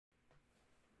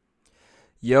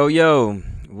Yo, yo,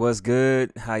 what's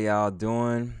good? How y'all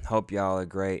doing? Hope y'all are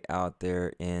great out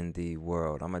there in the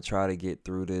world. I'm gonna try to get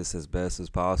through this as best as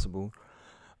possible.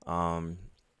 Um,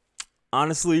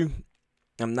 Honestly,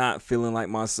 I'm not feeling like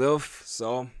myself,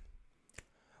 so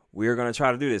we're gonna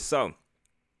try to do this. So,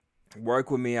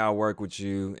 work with me, I'll work with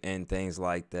you, and things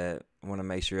like that. I want to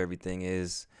make sure everything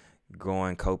is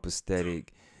going copacetic.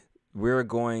 We're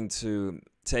going to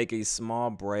take a small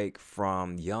break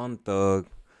from Young Thug.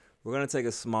 We're gonna take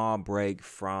a small break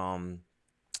from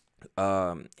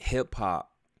hip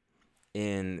hop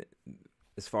in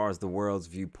as far as the world's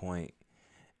viewpoint,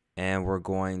 and we're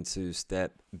going to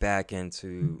step back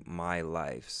into my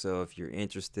life. So if you're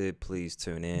interested, please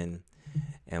tune in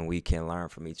and we can learn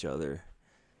from each other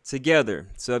together.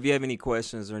 So if you have any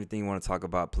questions or anything you want to talk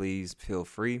about, please feel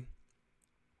free.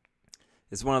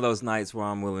 It's one of those nights where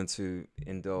I'm willing to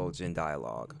indulge in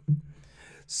dialogue.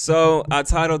 So I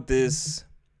titled this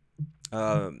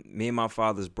Me and My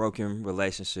Father's Broken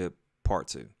Relationship Part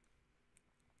 2.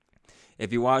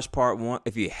 If you watched part one,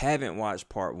 if you haven't watched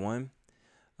part one,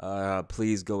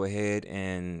 please go ahead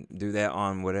and do that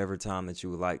on whatever time that you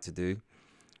would like to do.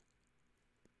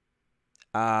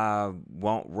 I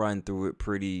won't run through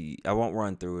it I won't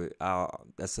run through it.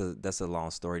 That's a long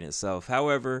story in itself.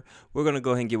 However, we're gonna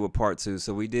go ahead and get with part two.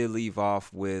 So we did leave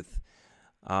off with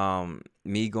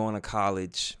me going to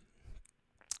college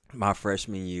my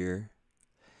freshman year.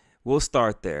 We'll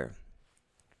start there.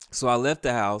 So I left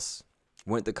the house,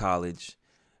 went to college,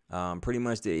 pretty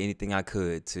much did anything I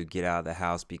could to get out of the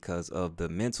house because of the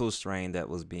mental strain that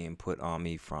was being put on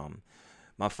me from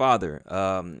my father.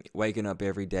 Waking up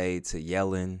every day to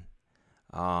yelling.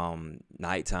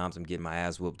 Night times I'm getting my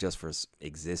ass whooped just for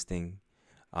existing.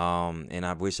 And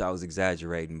I wish I was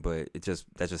exaggerating, but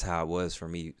that's just how it was for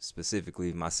me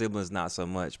specifically. My siblings not so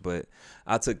much, but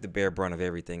I took the bare brunt of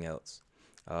everything else.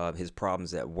 His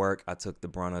problems at work, I took the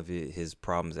brunt of it. His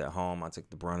problems at home, I took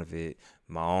the brunt of it.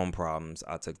 My own problems,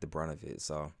 I took the brunt of it.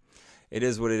 So it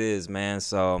is what it is, man.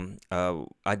 So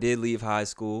I did leave high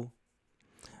school.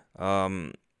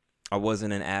 I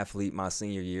wasn't an athlete my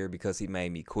senior year because he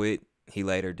made me quit. He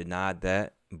later denied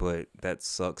that, but that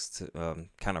sucks to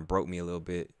kind of broke me a little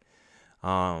bit.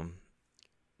 Kind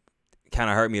of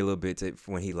hurt me a little bit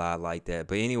when he lied like that.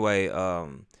 But anyway,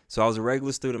 so I was a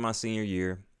regular student my senior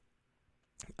year.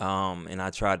 And I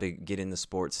tried to get into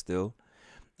sports still.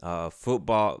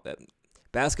 Football,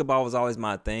 basketball was always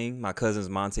my thing. My cousin's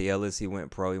Monte Ellis, he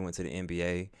went pro. He went to the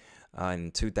NBA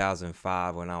in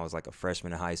 2005 when I was like a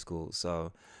freshman in high school.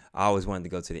 So I always wanted to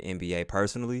go to the NBA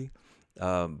personally.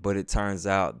 But it turns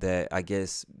out that I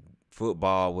guess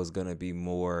football was going to be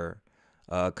more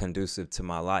conducive to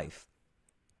my life.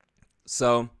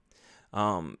 So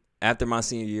after my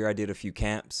senior year, I did a few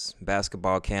camps,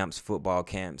 basketball camps, football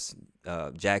camps,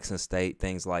 Jackson State,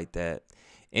 things like that.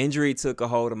 Injury took a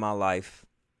hold of my life.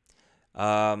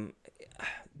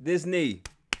 This knee,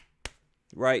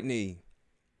 right knee,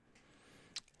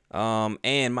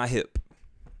 and my hip.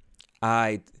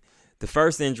 The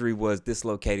first injury was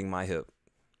dislocating my hip,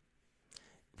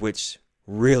 which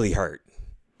really hurt.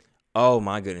 Oh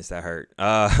my goodness, that hurt.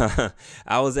 I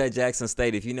was at Jackson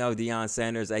State. If you know Deion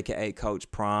Sanders, aka Coach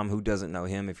Prom, who doesn't know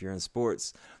him if you're in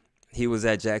sports, he was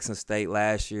at Jackson State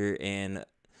last year and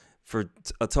for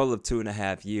a total of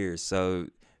 2.5 years. So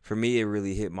for me, it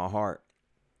really hit my heart,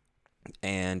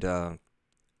 and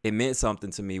it meant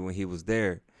something to me when he was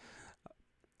there.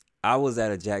 I was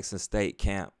at a Jackson State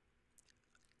camp,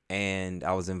 and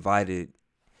I was invited.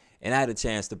 And I had a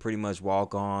chance to pretty much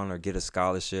walk on or get a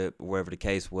scholarship, wherever the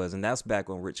case was. And that's back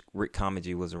when Rick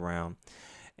Comedy was around.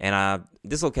 And I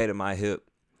dislocated my hip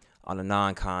on a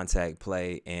non-contact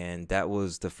play. And that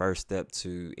was the first step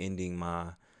to ending my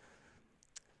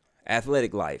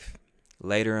athletic life.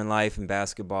 Later in life in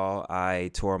basketball, I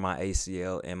tore my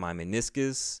ACL and my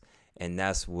meniscus. And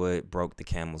that's what broke the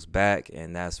camel's back.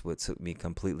 And that's what took me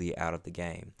completely out of the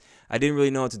game. I didn't really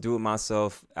know what to do with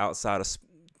myself outside of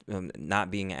not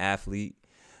being an athlete,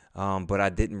 but I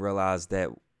didn't realize that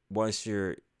once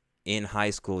you're in high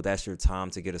school, that's your time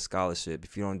to get a scholarship.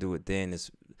 If you don't do it then,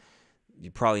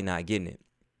 you're probably not getting it.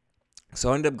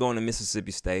 So I ended up going to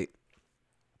Mississippi State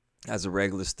as a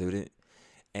regular student,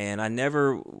 and I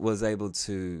never was able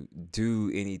to do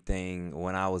anything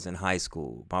when I was in high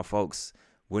school. My folks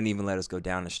wouldn't even let us go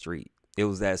down the street. It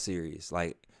was that serious.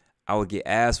 Like, I would get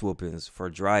ass whoopings for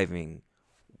driving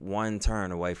one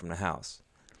turn away from the house.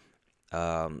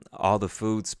 All the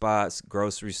food spots,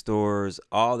 grocery stores,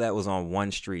 all that was on one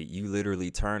street. You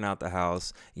literally turn out the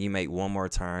house, you make one more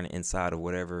turn inside of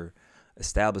whatever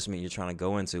establishment you're trying to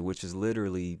go into, which is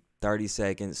literally 30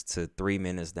 seconds to 3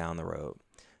 minutes down the road.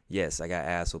 Yes, I got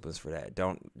ass whoopings for that.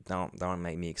 Don't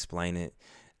make me explain it.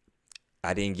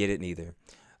 I didn't get it neither.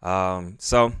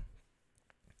 So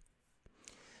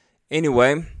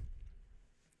anyway,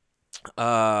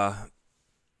 where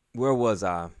was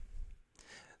I?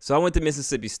 So I went to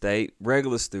Mississippi State,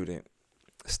 regular student,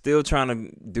 still trying to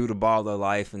do the ball of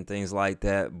life and things like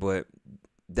that, but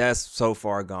that's so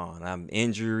far gone. I'm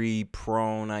injury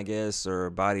prone, I guess, or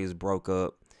body is broke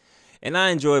up. And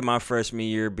I enjoyed my freshman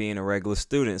year being a regular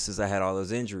student since I had all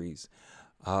those injuries.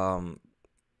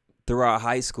 Throughout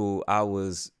high school,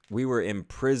 we were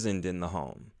imprisoned in the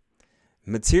home.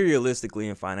 Materialistically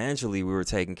and financially, we were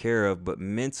taken care of, but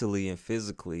mentally and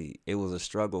physically, it was a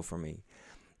struggle for me.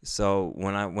 So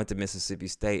when I went to Mississippi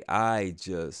State, I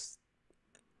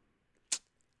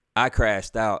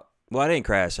crashed out. Well, I didn't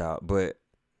crash out, but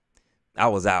I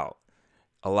was out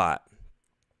a lot.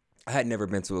 I had never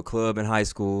been to a club in high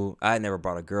school. I had never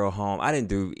brought a girl home. I didn't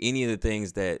do any of the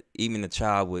things that even a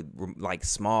child would, like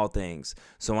small things.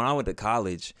 So when I went to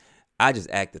college, I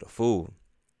just acted a fool.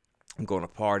 I'm going to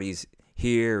parties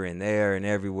here and there and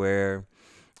everywhere.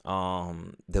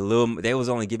 They was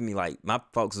only giving me my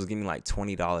folks was giving me like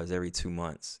 $20 every 2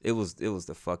 months. It was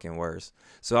the fucking worst.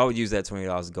 So I would use that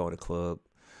 $20 to go to the club,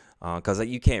 cause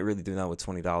you can't really do nothing with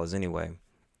 $20 anyway.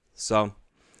 So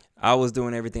I was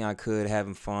doing everything I could,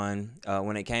 having fun.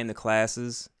 When it came to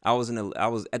classes, I was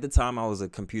at the time I was a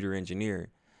computer engineer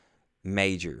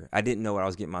major. I didn't know what I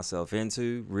was getting myself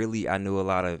into. Really, I knew a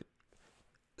lot of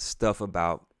stuff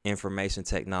about information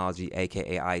technology,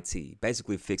 aka IT,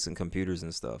 basically fixing computers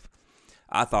and stuff.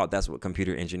 I thought that's what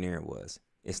computer engineering was.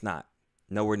 It's not.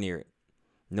 Nowhere near it.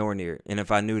 Nowhere near it. And if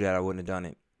I knew that, I wouldn't have done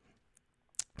it.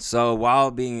 So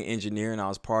while being an engineer, I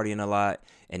was partying a lot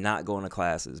and not going to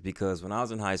classes, because when I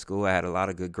was in high school, I had a lot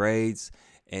of good grades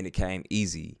and it came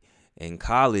easy. In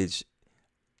college,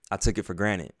 I took it for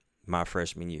granted my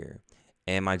freshman year.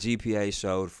 And my GPA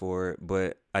showed for it,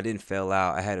 but I didn't fail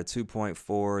out. I had a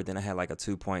 2.4, then I had like a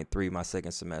 2.3 my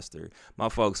second semester. My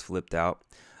folks flipped out.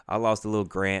 I lost a little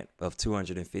grant of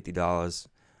 $250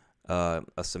 a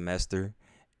semester.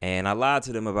 And I lied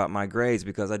to them about my grades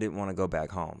because I didn't want to go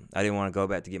back home. I didn't want to go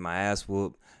back to get my ass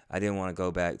whooped. I didn't want to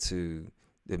go back to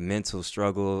the mental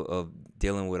struggle of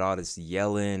dealing with all this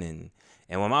yelling.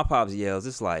 And when my pops yells,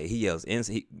 it's like he yells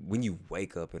when you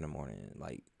wake up in the morning,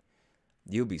 like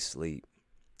you'll be asleep.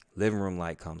 Living room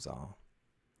light comes on.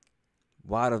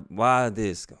 Why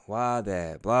this? Why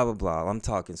that? Blah, blah, blah. I'm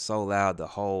talking so loud the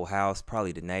whole house,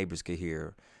 probably the neighbors could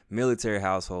hear. Military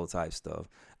household type stuff.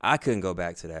 I couldn't go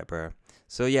back to that, bro.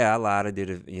 So yeah, I lied. I did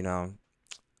it,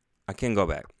 I couldn't go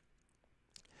back.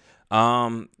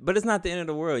 But it's not the end of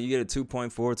the world. You get a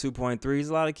 2.4, 2.3. There's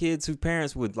a lot of kids whose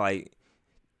parents would like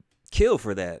kill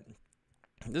for that.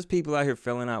 There's people out here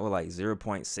filling out with like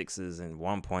 0.6s and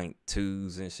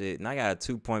 1.2s and shit. And I got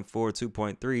a 2.4,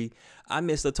 2.3. I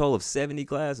missed a total of 70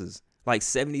 classes, like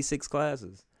 76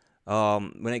 classes.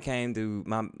 When it came to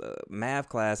my math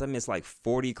class, I missed like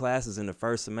 40 classes in the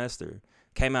first semester.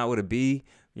 Came out with a B.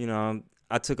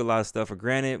 I took a lot of stuff for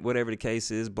granted, whatever the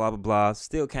case is, blah, blah, blah.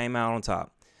 Still came out on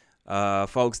top.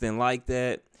 Folks didn't like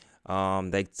that.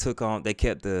 They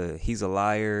kept the he's a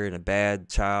liar and a bad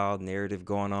child narrative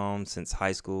going on since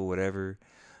high school, whatever.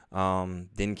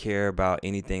 Didn't care about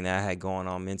anything that I had going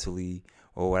on mentally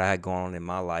or what I had going on in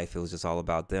my life. It was just all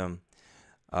about them.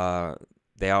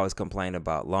 They always complained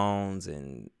about loans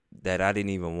and that I didn't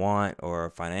even want, or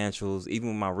financials. Even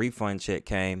when my refund check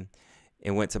came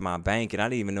and went to my bank, and I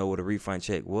didn't even know what a refund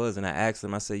check was. And I asked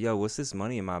them, I said, yo, what's this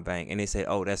money in my bank? And they said,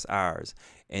 oh, that's ours.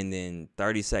 And then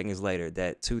 30 seconds later,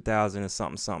 that $2,000 and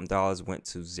something dollars went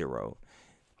to zero.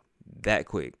 That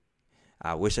quick.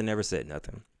 I wish I never said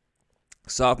nothing.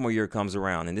 Sophomore year comes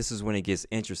around, and this is when it gets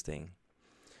interesting.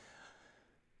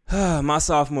 My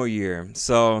sophomore year.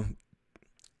 So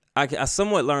I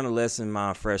somewhat learned a lesson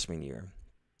my freshman year.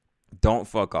 Don't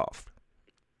fuck off.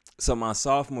 So my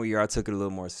sophomore year, I took it a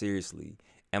little more seriously.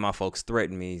 And my folks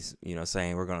threatened me,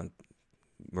 saying we're going to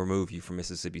remove you from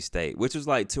Mississippi State, which was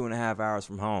like 2.5 hours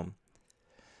from home.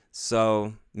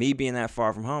 So me being that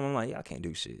far from home, I'm like, y'all can't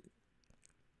do shit.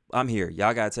 I'm here.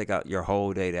 Y'all got to take out your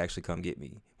whole day to actually come get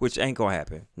me, which ain't going to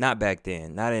happen. Not back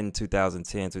then. Not in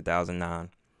 2010, 2009.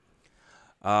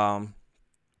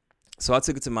 So I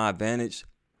took it to my advantage.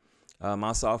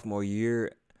 My sophomore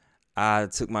year, I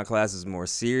took my classes more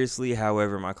seriously.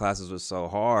 However, my classes were so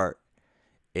hard.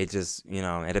 It just,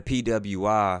 at a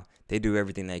PWI, they do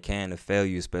everything they can to fail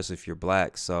you, especially if you're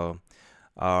black. So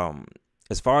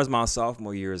as far as my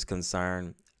sophomore year is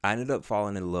concerned, I ended up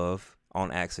falling in love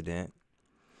on accident.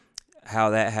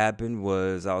 How that happened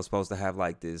was I was supposed to have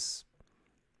like this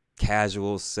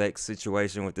casual sex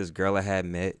situation with this girl I had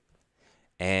met.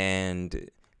 And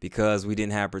because we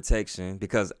didn't have protection,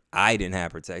 because I didn't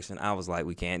have protection, I was like,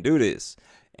 we can't do this.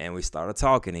 And we started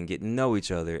talking and getting to know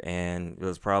each other. And it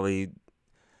was probably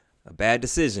a bad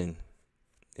decision.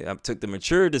 I took the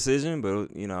mature decision,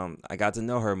 but, you know, I got to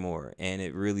know her more. And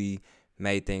it really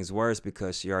made things worse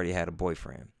because she already had a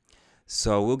boyfriend.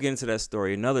 So we'll get into that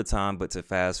story another time. But to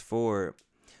fast forward,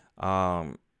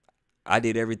 I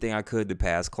did everything I could to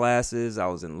pass classes. I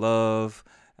was in love.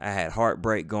 I had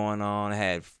heartbreak going on. I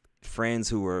had friends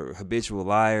who were habitual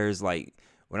liars. Like,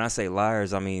 when I say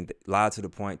liars, I mean lied to the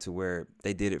point to where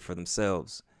they did it for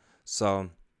themselves. So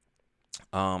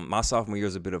my sophomore year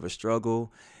was a bit of a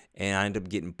struggle, and I ended up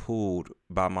getting pulled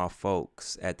by my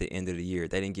folks at the end of the year.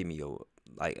 They didn't give me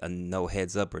a no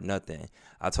heads up or nothing.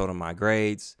 I told them my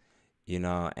grades, you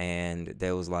know, and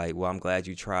they was like, well, I'm glad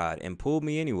you tried, and pulled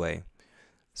me anyway.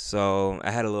 So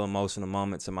I had a little emotional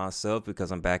moment to myself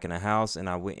because I'm back in the house, and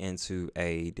I went into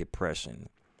a depression.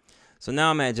 So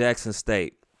now I'm at Jackson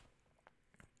State,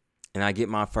 and I get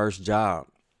my first job,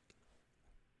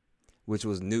 which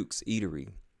was Nuke's Eatery.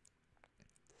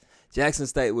 Jackson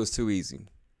State was too easy,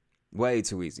 way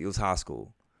too easy. It was high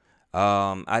school.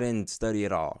 I didn't study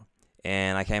at all,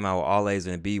 and I came out with all A's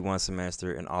in a B one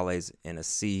semester and all A's in a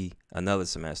C another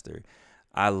semester.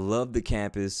 I loved the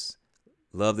campus.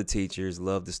 Love the teachers,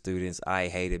 love the students. I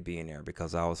hated being there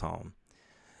because I was home.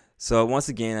 So once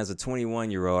again, as a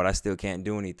 21-year-old, I still can't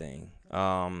do anything.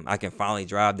 I can finally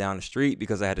drive down the street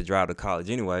because I had to drive to college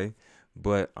anyway.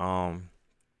 But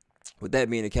with that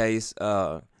being the case,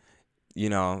 you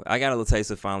know, I got a little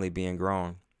taste of finally being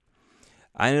grown.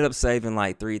 I ended up saving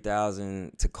like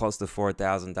 $3,000 to close to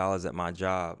 $4,000 at my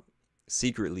job,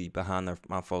 secretly behind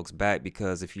my folks' back.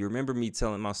 Because if you remember me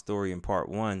telling my story in part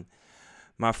 1,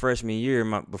 my freshman year,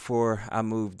 before I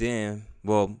moved in,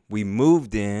 well, we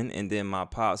moved in, and then my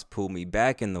pops pulled me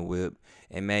back in the whip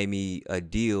and made me a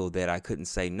deal that I couldn't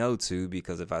say no to,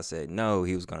 because if I said no,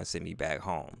 he was going to send me back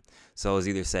home. So it was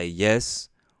either say yes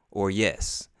or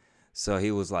yes. So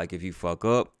he was like, if you fuck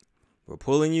up, we're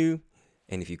pulling you,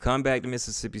 and if you come back to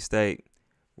Mississippi State,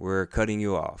 we're cutting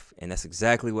you off. And that's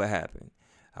exactly what happened.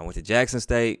 I went to Jackson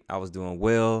State. I was doing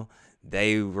well.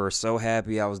 They were so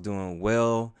happy I was doing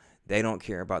well. They don't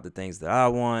care about the things that I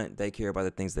want. They care about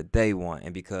the things that they want.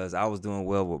 And because I was doing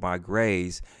well with my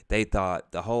grades, they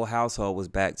thought the whole household was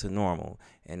back to normal.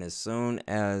 And as soon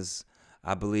as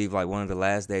I believe like one of the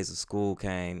last days of school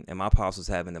came, and my pops was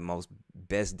having the most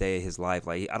best day of his life.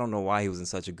 Like, I don't know why he was in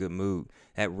such a good mood.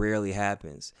 That rarely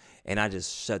happens. And I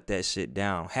just shut that shit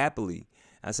down happily.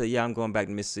 I said, yeah, I'm going back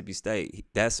to Mississippi State.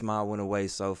 That smile went away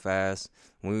so fast.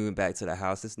 When we went back to the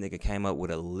house, this nigga came up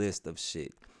with a list of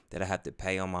shit that I have to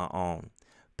pay on my own.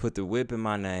 Put the whip in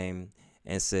my name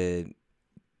and said,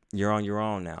 you're on your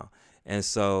own now. And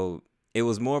so it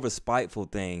was more of a spiteful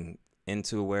thing,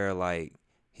 into where like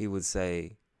he would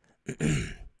say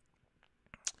like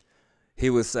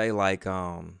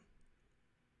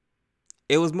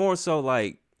it was more so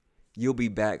like, you'll be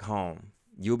back home,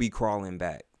 you'll be crawling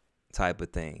back type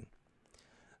of thing.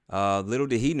 Little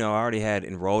did he know, I already had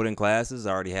enrolled in classes.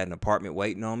 I already had an apartment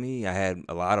waiting on me. I had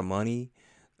a lot of money.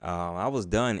 I was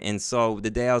done. And so the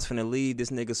day I was finna leave,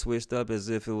 this nigga switched up as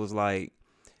if it was like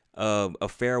a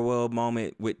farewell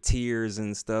moment with tears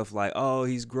and stuff, like, oh,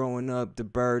 he's growing up, the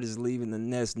bird is leaving the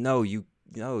nest. No, you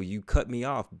cut me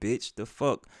off, bitch. The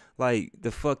fuck? Like,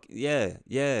 the fuck? Yeah,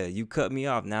 you cut me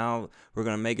off. Now we're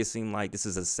gonna make it seem like this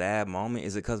is a sad moment.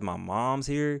 Is it because my mom's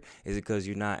here? Is it because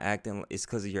you're not acting? It's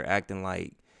because you're acting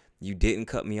like you didn't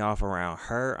cut me off around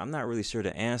her? I'm not really sure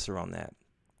the answer on that.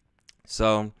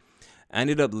 So I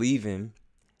ended up leaving,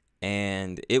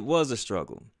 and it was a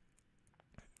struggle.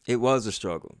 It was a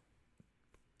struggle.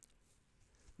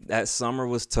 That summer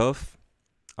was tough.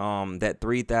 That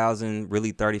 $3,000,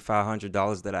 really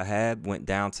 $3,500 that I had went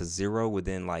down to zero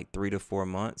within like 3 to 4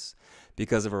 months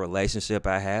because of a relationship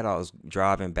I had. I was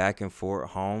driving back and forth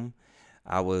home.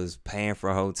 I was paying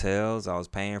for hotels. I was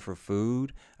paying for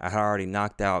food. I had already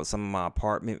knocked out some of my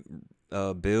apartment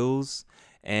bills.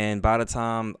 And by the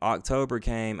time October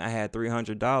came, I had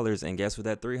 $300. And guess where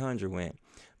that $300 went?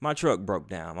 My truck broke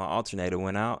down. My alternator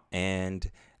went out, and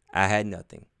I had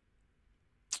nothing.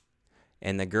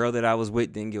 And the girl that I was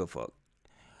with didn't give a fuck.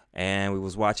 And we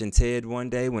was watching Ted one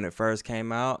day when it first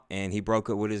came out, and he broke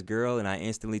up with his girl, and I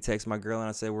instantly texted my girl and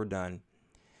I said, we're done.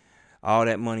 All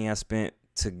that money I spent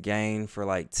to gain for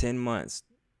like 10 months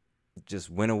just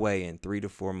went away in 3 to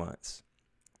 4 months.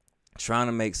 Trying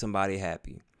to make somebody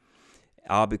happy.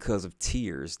 All because of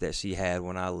tears that she had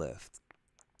when I left.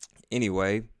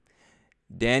 Anyway,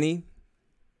 Danny,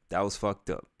 that was fucked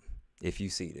up, if you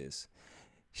see this.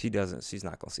 She's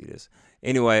not gonna see this.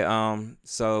 Anyway,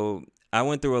 so I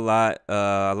went through a lot.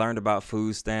 I learned about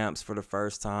food stamps for the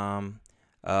first time.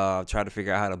 Tried to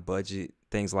figure out how to budget,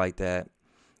 things like that.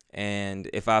 And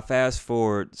if I fast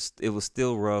forward, it was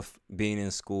still rough being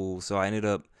in school, so I ended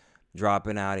up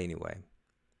dropping out anyway.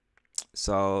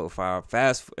 So if I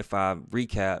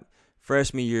recap,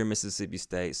 freshman year Mississippi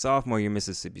State, sophomore year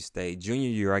Mississippi State, junior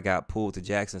year I got pulled to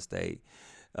Jackson State.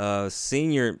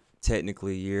 Senior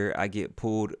technically year I get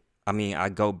pulled. I mean, I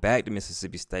go back to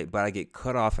Mississippi State, but I get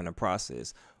cut off in the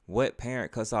process. What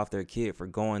parent cuts off their kid for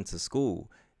going to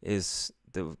school is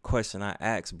the question I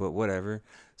ask, but whatever.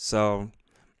 So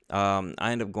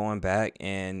I end up going back,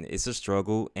 and it's a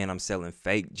struggle, and I'm selling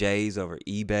fake J's over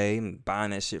eBay. I'm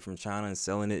buying that shit from China and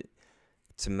selling it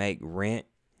to make rent,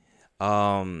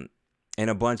 and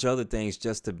a bunch of other things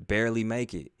just to barely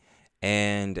make it.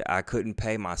 And I couldn't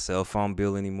pay my cell phone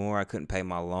bill anymore. I couldn't pay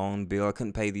my loan bill. I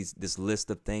couldn't pay this list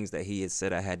of things that he had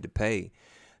said I had to pay,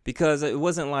 because it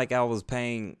wasn't like I was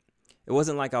paying. It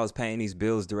wasn't like I was paying these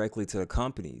bills directly to the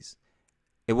companies.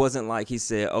 It wasn't like he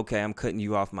said, okay, I'm cutting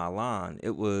you off my line.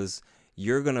 It was,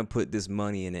 you're going to put this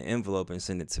money in an envelope and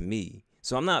send it to me.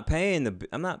 So I'm not paying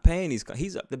these.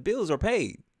 The bills are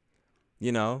paid.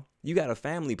 You know, you got a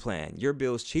family plan. Your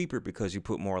bill's cheaper because you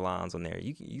put more lines on there.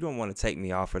 You don't want to take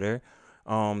me off of there.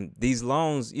 These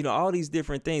loans, you know, all these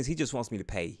different things. He just wants me to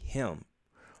pay him.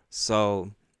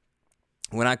 So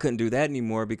when I couldn't do that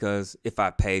anymore, because if I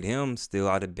paid him still,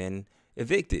 I'd have been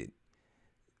evicted.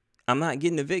 I'm not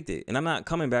getting evicted, and I'm not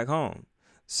coming back home.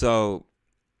 So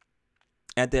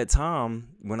at that time,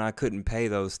 when I couldn't pay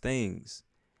those things,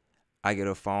 I get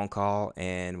a phone call,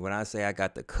 and when I say I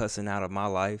got the cussing out of my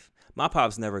life, my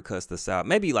pops never cussed us out.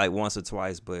 Maybe like once or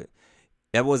twice, but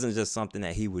that wasn't just something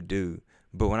that he would do.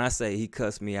 But when I say he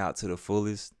cussed me out to the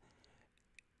fullest,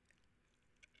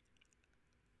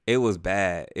 it was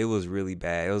bad. It was really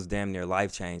bad. It was damn near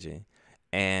life-changing.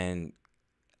 And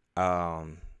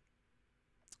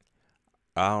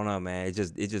I don't know, man.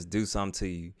 It just do something to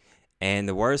you. And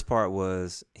the worst part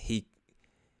was,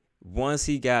 once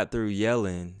he got through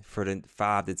yelling for the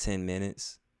 5 to 10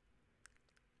 minutes,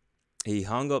 he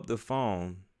hung up the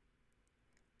phone,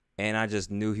 and I just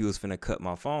knew he was finna cut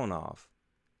my phone off.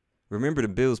 Remember, the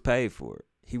bills paid for it.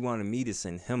 He wanted me to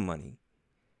send him money.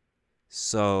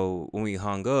 So when we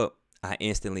hung up, I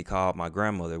instantly called my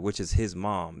grandmother, which is his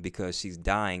mom, because she's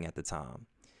dying at the time.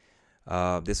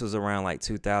 This was around like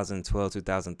 2012,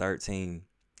 2013.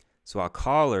 So I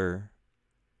call her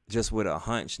just with a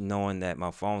hunch, knowing that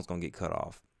my phone's going to get cut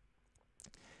off.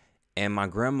 And my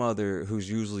grandmother, who's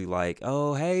usually like,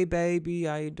 oh, hey, baby,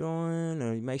 how you doing?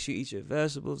 Or make sure you eat your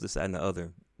vegetables, this, that, and the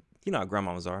other. You know how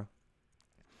grandmamas are.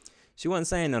 She wasn't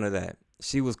saying none of that.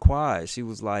 She was quiet. She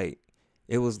was like,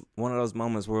 it was one of those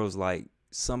moments where it was like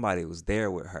somebody was there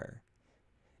with her.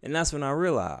 And that's when I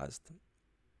realized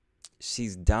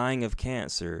she's dying of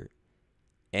cancer,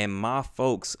 and my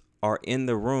folks are in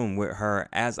the room with her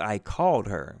as I called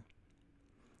her.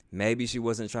 Maybe she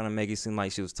wasn't trying to make it seem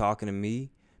like she was talking to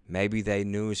me. Maybe they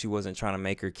knew she wasn't trying to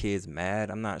make her kids mad.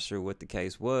 I'm not sure what the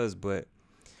case was, but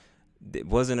it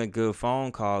wasn't a good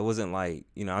phone call. It wasn't like,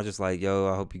 you know, I was just like, yo,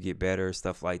 I hope you get better,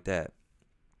 stuff like that.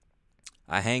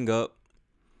 I hang up.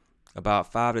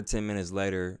 About 5 to 10 minutes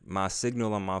later, my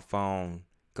signal on my phone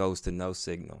goes to no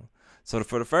signal. So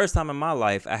for the first time in my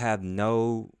life, I have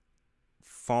no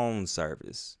phone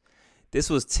service. This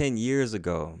was 10 years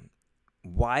ago.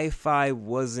 Wi-Fi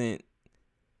wasn't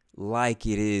like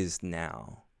it is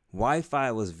now.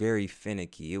 Wi-Fi was very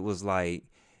finicky. It was like,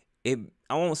 I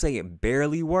won't say it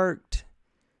barely worked,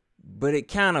 but it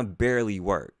kind of barely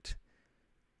worked.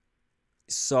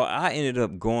 So I ended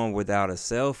up going without a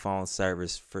cell phone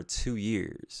service for 2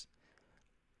 years.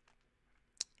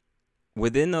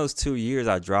 Within those 2 years,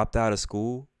 I dropped out of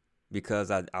school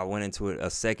because I went into a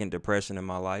second depression in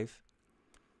my life.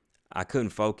 I couldn't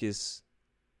focus.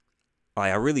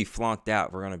 Like, I really flunked out,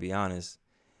 if we're going to be honest.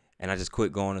 And I just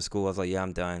quit going to school. I was like, yeah,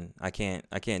 I'm done. I can't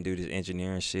do this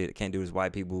engineering shit. I can't do this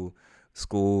white people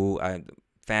school.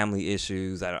 Family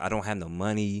issues. I don't have no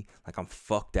money. Like, I'm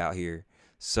fucked out here.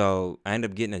 So I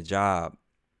ended up getting a job.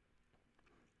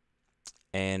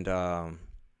 And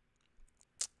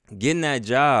getting that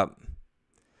job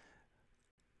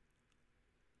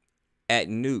at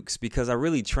Nukes, because I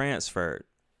really transferred.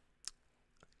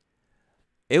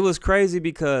 It was crazy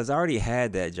because I already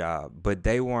had that job, but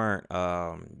they weren't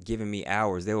giving me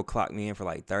hours. They would clock me in for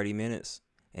like 30 minutes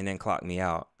and then clock me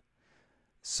out.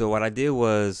 So what I did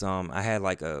was I had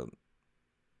like a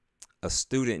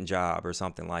student job or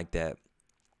something like that.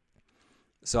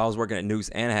 So I was working at Nukes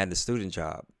and I had the student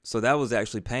job. So that was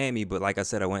actually paying me. But like I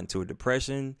said, I went into a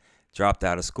depression. dropped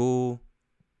out of school.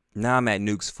 Now I'm at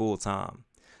Nukes full time.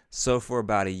 So for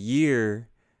about a year,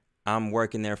 I'm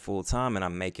working there full time and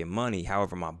I'm making money.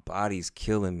 However, my body's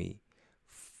killing me.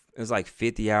 It was like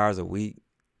 50 hours a week.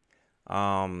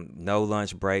 No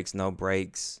lunch breaks, no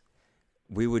breaks.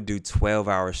 We would do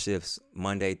 12-hour shifts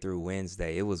Monday through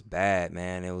Wednesday. It was bad,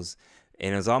 man. It was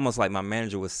almost like my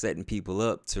manager was setting people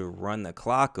up to run the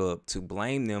clock up, to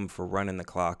blame them for running the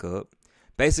clock up.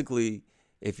 Basically,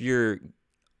 if you're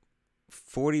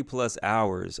 40 plus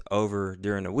hours over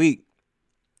during the week,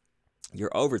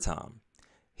 you're overtime.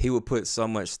 He would put so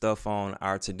much stuff on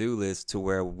our to-do list to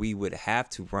where we would have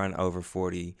to run over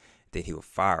 40, that he would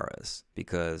fire us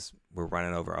because we're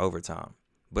running over overtime.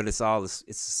 But it's a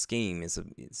scheme.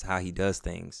 It's how he does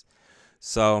things.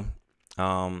 So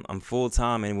I'm full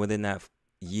time, and within that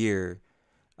year,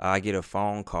 I get a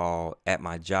phone call at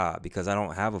my job because I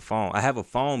don't have a phone. I have a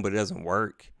phone, but it doesn't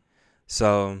work.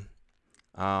 So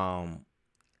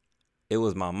it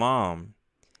was my mom.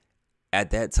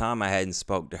 At that time, I hadn't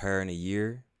spoke to her in a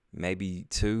year, maybe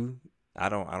 2. I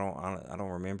don't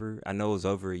remember. I know it was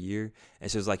over a year, and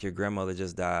she was like, "Your grandmother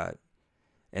just died,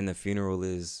 and the funeral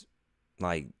is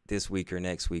like this week or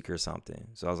next week or something."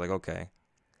 So I was like, okay.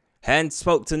 Hadn't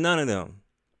spoke to none of them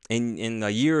in a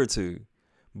year or 2.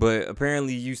 But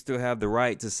apparently you still have the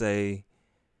right to say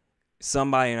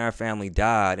somebody in our family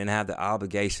died and have the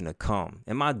obligation to come.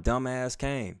 And my dumb ass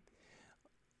came.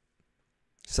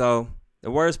 So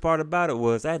the worst part about it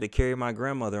was I had to carry my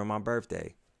grandmother on my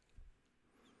birthday.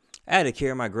 I had to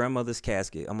carry my grandmother's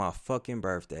casket on my fucking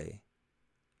birthday.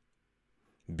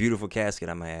 Beautiful casket,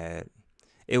 I may add.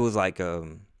 It was like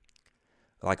a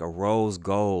rose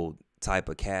gold type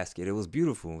of casket. It was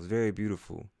beautiful. It was very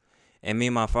beautiful. And me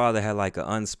and my father had like an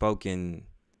unspoken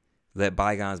let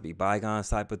bygones be bygones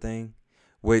type of thing.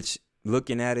 Which,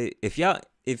 looking at it,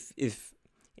 if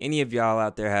any of y'all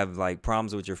out there have like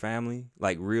problems with your family,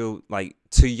 like real, like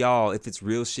to y'all, if it's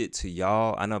real shit to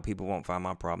y'all, I know people won't find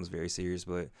my problems very serious,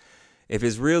 but if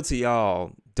it's real to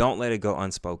y'all, don't let it go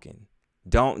unspoken.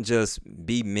 Don't just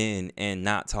be men and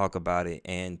not talk about it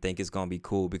and think it's going to be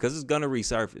cool, because it's going to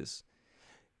resurface.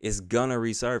 It's going to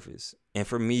resurface. And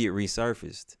for me, it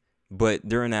resurfaced. But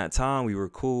during that time, we were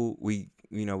cool. We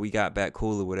got back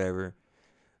cool or whatever.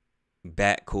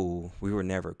 Back cool. We were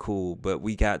never cool. But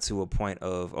we got to a point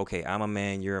of, okay, I'm a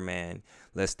man, you're a man.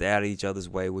 Let's stay out of each other's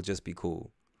way. We'll just be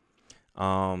cool.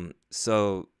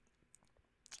 So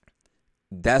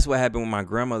that's what happened when my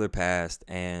grandmother passed.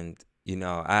 And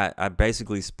I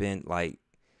basically spent like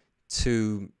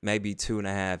 2, maybe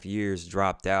 2.5 years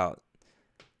dropped out.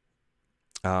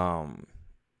 I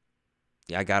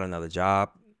got another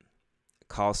job,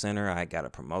 call center. I got a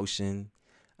promotion.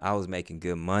 I was making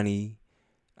good money.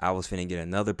 I was finna get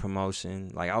another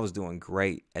promotion. Like, I was doing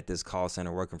great at this call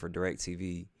center working for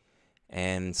DirecTV.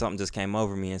 And something just came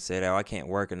over me and said, oh, I can't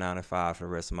work a 9 to 5 for the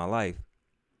rest of my life.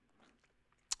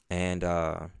 And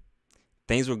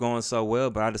things were going so well,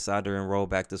 but I decided to enroll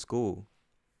back to school.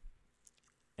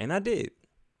 And I did.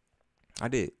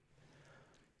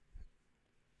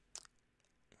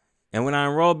 And when I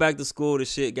enrolled back to school, the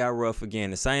shit got rough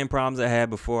again. The same problems I had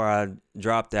before I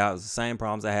dropped out was the same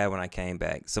problems I had when I came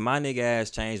back. So my nigga ass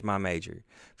changed my major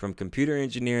from computer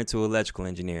engineering to electrical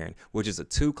engineering, which is a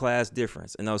 2-class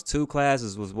difference. And those 2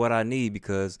 classes was what I need,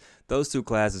 because those 2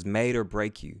 classes made or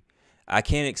break you. I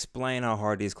can't explain how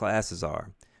hard these classes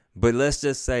are. But let's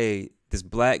just say this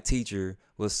black teacher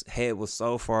head was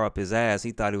so far up his ass,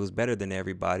 he thought he was better than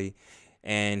everybody,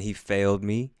 and he failed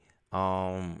me.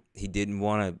 He didn't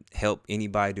want to help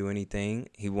anybody do anything.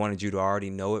 He wanted you to already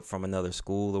know it from another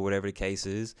school or whatever the case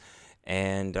is.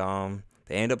 And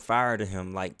they ended up firing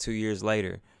him like 2 years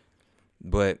later.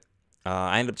 But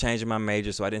I ended up changing my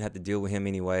major, so I didn't have to deal with him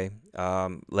anyway.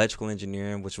 Electrical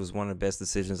engineering, which was one of the best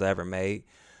decisions I ever made.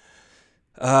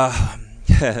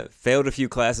 Failed a few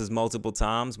classes multiple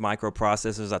times.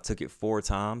 Microprocessors, I took it 4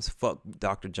 times. Fuck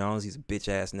Dr. Jones. He's a bitch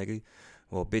ass nigga.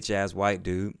 Well, bitch ass white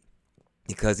dude.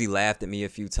 Because he laughed at me a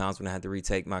few times when I had to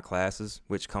retake my classes,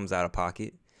 which comes out of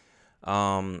pocket.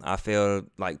 I failed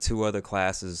like 2 other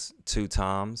classes 2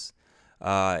 times.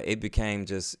 It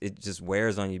just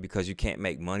wears on you because you can't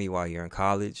make money while you're in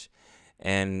college.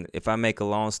 And if I make a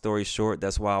long story short,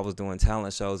 that's why I was doing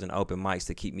talent shows and open mics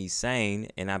to keep me sane,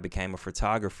 and I became a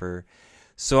photographer.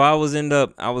 So I was an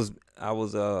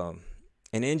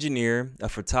engineer, a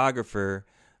photographer.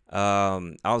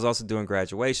 I was also doing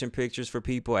graduation pictures for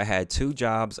people. I had 2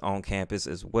 jobs on campus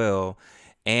as well,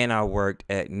 and I worked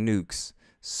at Nukes.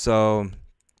 So,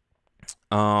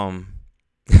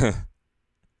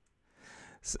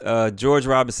 George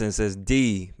Robinson says,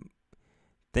 D,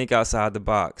 think outside the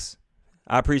box.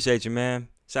 I appreciate you, man.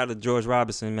 Shout out to George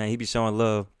Robinson, man. He be showing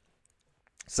love.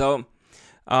 So,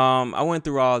 I went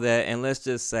through all that, and let's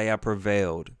just say I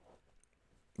prevailed.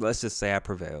 I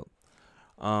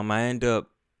ended up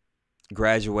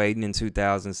graduating in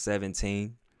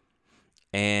 2017,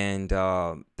 and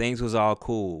things was all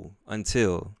cool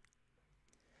until,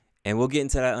 and we'll get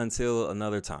into that until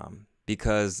another time,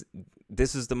 because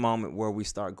this is the moment where we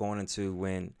start going into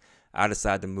when I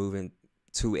decided to move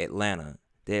into Atlanta.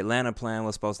 The Atlanta plan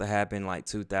was supposed to happen like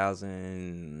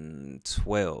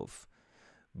 2012,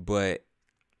 but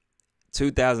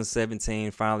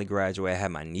 2017 finally graduated. I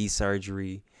had my knee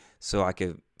surgery so I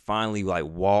could finally like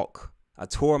walk. I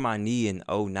tore my knee in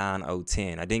 09,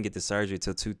 010. I didn't get the surgery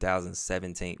till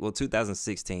 2017. Well,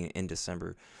 2016 in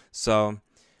December. So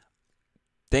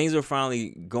things are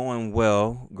finally going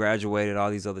well. Graduated,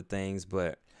 all these other things,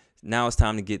 but now it's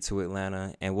time to get to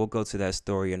Atlanta, and we'll go to that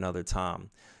story another time.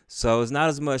 So it's not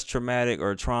as much traumatic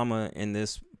or trauma in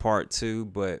this part two,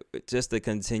 but just to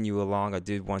continue along, I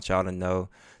did want y'all to know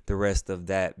the rest of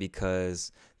that,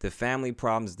 because the family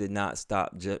problems did not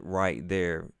stop just right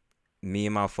there. Me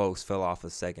and my folks fell off a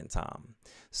second time.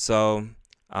 So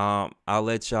I'll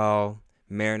let y'all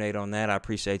marinate on that. I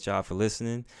appreciate y'all for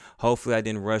listening. Hopefully I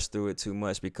didn't rush through it too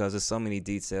much, because there's so many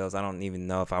details. I don't even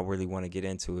know if I really want to get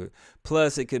into it.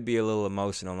 Plus, it could be a little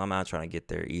emotional. I'm not trying to get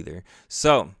there either.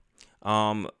 So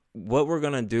what we're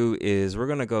going to do is we're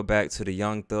going to go back to the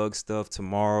Young Thug stuff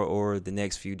tomorrow or the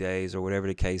next few days or whatever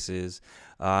the case is.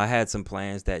 I had some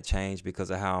plans that changed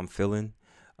because of how I'm feeling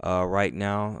right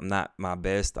now. I'm not my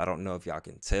best. I don't know if y'all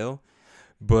can tell.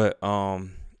 But,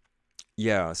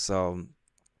 yeah, so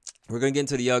we're going to get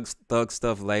into the Young Thug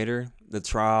stuff later. The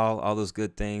trial, all those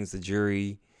good things, the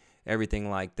jury, everything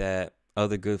like that,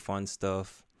 other good fun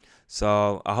stuff.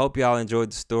 So I hope y'all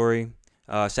enjoyed the story.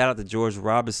 Shout out to George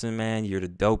Robinson, man. You're the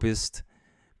dopest.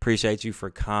 Appreciate you for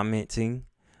commenting,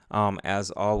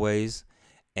 as always.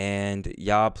 And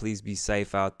y'all, please be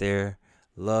safe out there.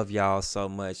 Love y'all so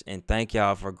much. And thank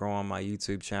y'all for growing my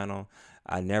YouTube channel.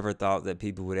 I never thought that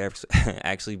people would ever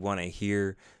actually want to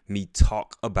hear me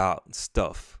talk about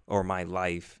stuff or my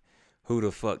life. Who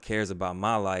the fuck cares about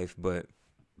my life? But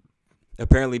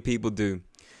apparently people do.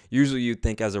 Usually you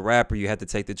think as a rapper, you have to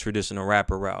take the traditional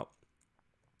rapper route.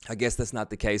 I guess that's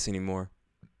not the case anymore.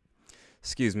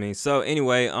 Excuse me. So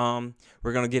anyway,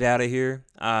 we're going to get out of here.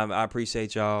 I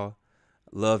appreciate y'all.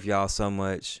 Love y'all so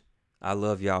much. I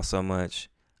love y'all so much.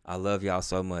 I love y'all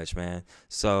so much, man.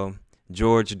 So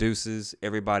George deuces,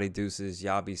 everybody deuces.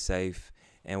 Y'all be safe,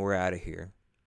 and we're out of here.